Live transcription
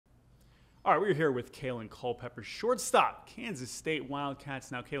All right, we're here with Kaelen Culpepper, shortstop, Kansas State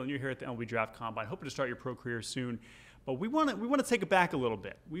Wildcats. Now, Kaelen, you're here at the MLB Draft Combine, hoping to start your pro career soon. But we want to take it back a little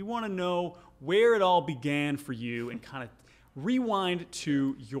bit. We want to know where it all began for you and kind of rewind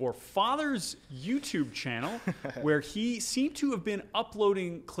to your father's YouTube channel, where he seemed to have been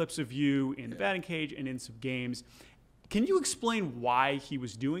uploading clips of you in the batting cage and in some games. Can you explain why he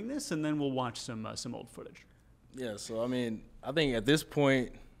was doing this, and then we'll watch some old footage? Yeah, so I mean, I think at this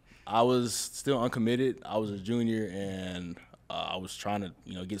point, I was still uncommitted. I was a junior, and I was trying to,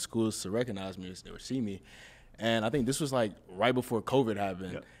 get schools to recognize me or see me. And I think this was like right before COVID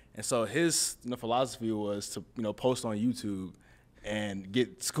happened. Yep. And so his philosophy was to, post on YouTube and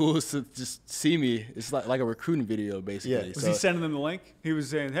get schools to just see me. It's like a recruiting video, basically. Yeah. Was he sending them the link? He was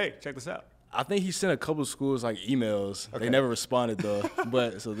saying, hey, check this out. I think he sent a couple of schools like emails. Okay. They never responded though.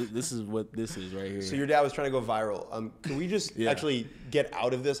 But so this is what this is right here. So your dad was trying to go viral. Can we just actually get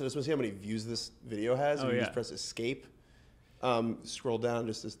out of this? I just want to see how many views this video has. Oh, just press escape. Scroll down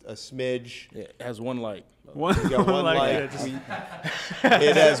just a smidge. Yeah, it has one like. One like.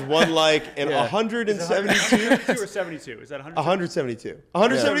 It has one like and 172. Or 72? Is that 172?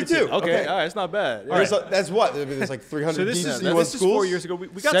 172. Okay, all right, it's not bad. All right. That's what? I mean, there's like 300 so this is 4 years ago.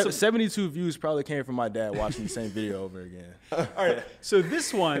 We got some 72 views probably came from my dad watching the same video over again. All right. So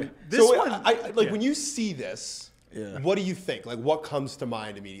this one, when you see this, what do you think? Like, what comes to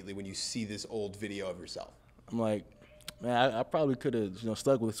mind immediately when you see this old video of yourself? I'm like, man, I probably could have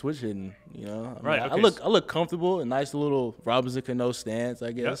stuck with switch hitting. Right. I look comfortable, a nice little Robinson Cano stance,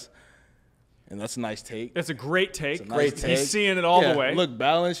 I guess. Yep. And that's a nice take. That's a great take. Great take. He's seeing it all the way. Look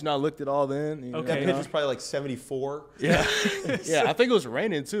balanced. I looked it all then. That pitch was probably like 74. Yeah. Yeah, I think it was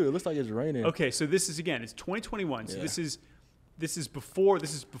raining too. It looks like it's raining. Okay, so this is it's 2021. So this is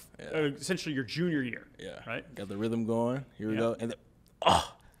essentially your junior year. Yeah. Right. Got the rhythm going. Here we go. And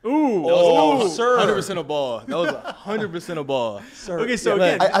Sir. 100% a ball. That was 100% a ball. Sir. Okay, so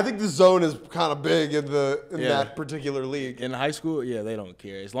again, I think the zone is kind of big in that particular league. In high school, they don't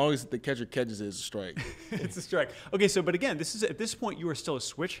care. As long as the catcher catches it, it's a strike. It's a strike. Okay, so but again, at this point you are still a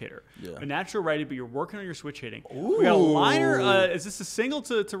switch hitter. Yeah. A natural righty, but you're working on your switch hitting. Ooh. We got a liner. Is this a single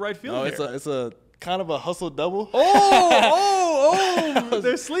to right field? No, here? it's a kind of a hustle double.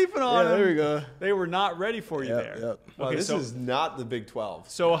 They're sleeping on him. There we go. They were not ready for you there. Yep. Okay, this is not the Big 12.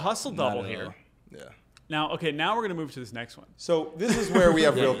 So a hustle double here. Yeah. Now we're going to move to this next one. So this is where we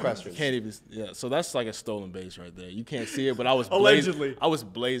have real questions. Can't even. Yeah. So that's like a stolen base right there. You can't see it, but I was allegedly. I was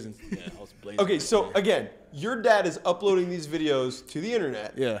blazing. Yeah, I was blazing. Okay, so again, your dad is uploading these videos to the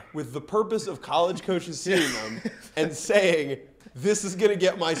internet. With the purpose of college coaches seeing them and saying, "This is going to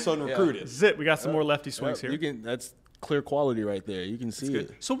get my son recruited." This is it. We got some more lefty swings here. That's clear quality right there. You can see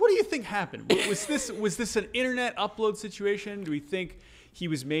it. So what do you think happened? Was this an internet upload situation? Do we think he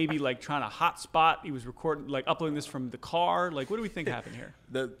was maybe like trying to hotspot? He was recording, like uploading this from the car. Like, what do we think happened here?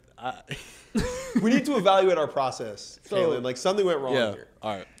 We need to evaluate our process, Kaelen. Like something went wrong here.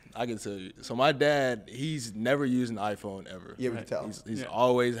 All right. I can tell you. So my dad, he's never used an iPhone ever. Yeah, we can tell. He's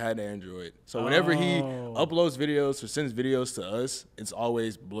always had an Android. So whenever he uploads videos or sends videos to us, it's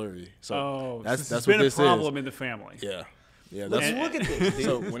always blurry. So that's what this is. It's been a problem in the family. Yeah. Yeah, let's look at this, dude.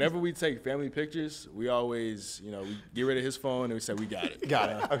 So whenever we take family pictures, we always, we get rid of his phone and we say we got it. Got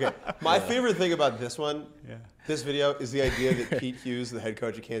it. Okay. My favorite thing about this one, this video, is the idea that Pete Hughes, the head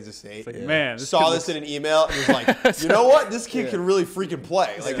coach of Kansas State, man, saw this in an email and was like, you know what? This kid can really freaking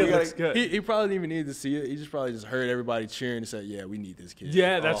play. Like, looks good. He probably didn't even need to see it. He probably heard everybody cheering and said, yeah, we need this kid.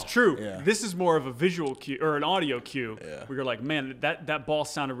 Yeah, that's true. Yeah. This is more of a visual cue or an audio cue where you're like, man, that ball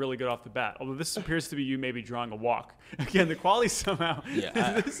sounded really good off the bat. Although this appears to be you maybe drawing a walk. Again, the quality somehow.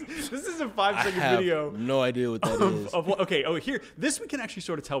 Yeah, this is a 5-second video. I have no idea what that is. Here, this we can actually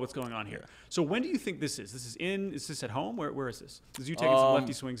sort of tell what's going on here. So when do you think this is? Is this at home? Where is this? Is you taking some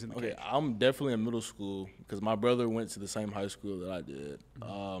lefty swings in the cage? I'm definitely in middle school because my brother went to the same high school that I did.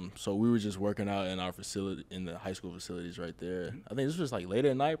 So we were just working out in our facility, in the high school facilities right there. I think this was like late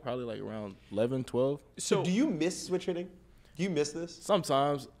at night, probably like around 11, 12. So do you miss switch hitting? Do you miss this?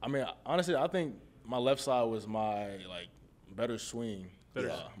 Sometimes. I mean, honestly, I think my left side was my better swing. My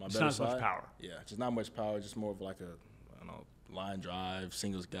just better not side. Much power. Yeah, just not much power. Just more of like a line drive,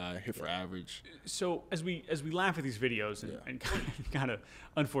 singles guy, hit for average. So as we laugh at these videos and kind of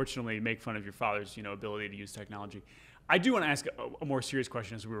unfortunately make fun of your father's ability to use technology, I do want to ask a more serious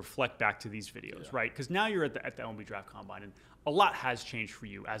question as we reflect back to these videos, right? Because now you're at the MLB Draft Combine and a lot has changed for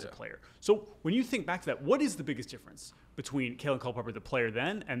you as a player. So when you think back to that, what is the biggest difference between Kaelen Culpepper, the player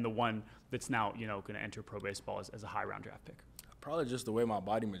then, and the one that's now going to enter pro baseball as a high round draft pick? Probably just the way my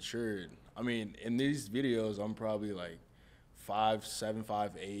body matured. I mean, in these videos, I'm probably like 5'7",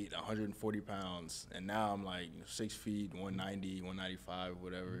 5'8", 140 pounds, and now I'm like 6 feet, 190, 195,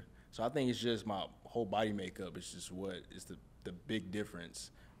 whatever. So I think it's just my whole body makeup. It's just what is the big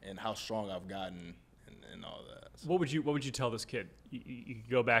difference and how strong I've gotten and all that. So. What would you tell this kid? You can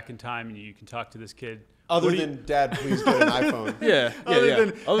go back in time and you can talk to this kid. Other than, Dad, please get an iPhone. Yeah. Other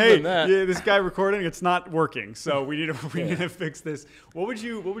than that. Yeah, this guy recording, it's not working. So we need to fix this. What would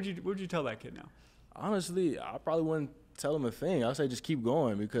you tell that kid now? Honestly, I probably wouldn't tell him a thing. I'd say just keep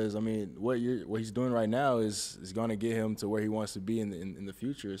going, because I mean, what he's doing right now is going to get him to where he wants to be in the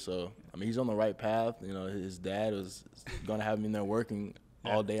future. So I mean, he's on the right path. You know, his dad was going to have him in there working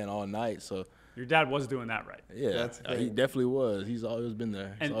all day and all night. So your dad was doing that right. Yeah, he definitely was. He's always been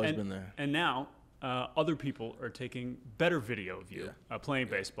there. He's always been there. And now other people are taking better video of you playing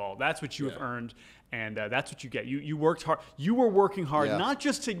baseball. That's what you have earned, and that's what you get. You worked hard. You were working hard, not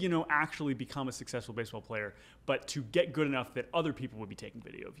just to actually become a successful baseball player, but to get good enough that other people would be taking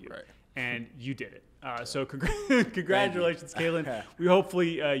video of you. Right. And you did it. So congratulations, Kaelen. We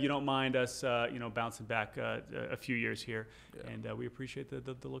hopefully you don't mind us bouncing back a few years here, and we appreciate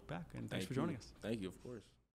the look back. And thanks for joining us. Thank you, of course.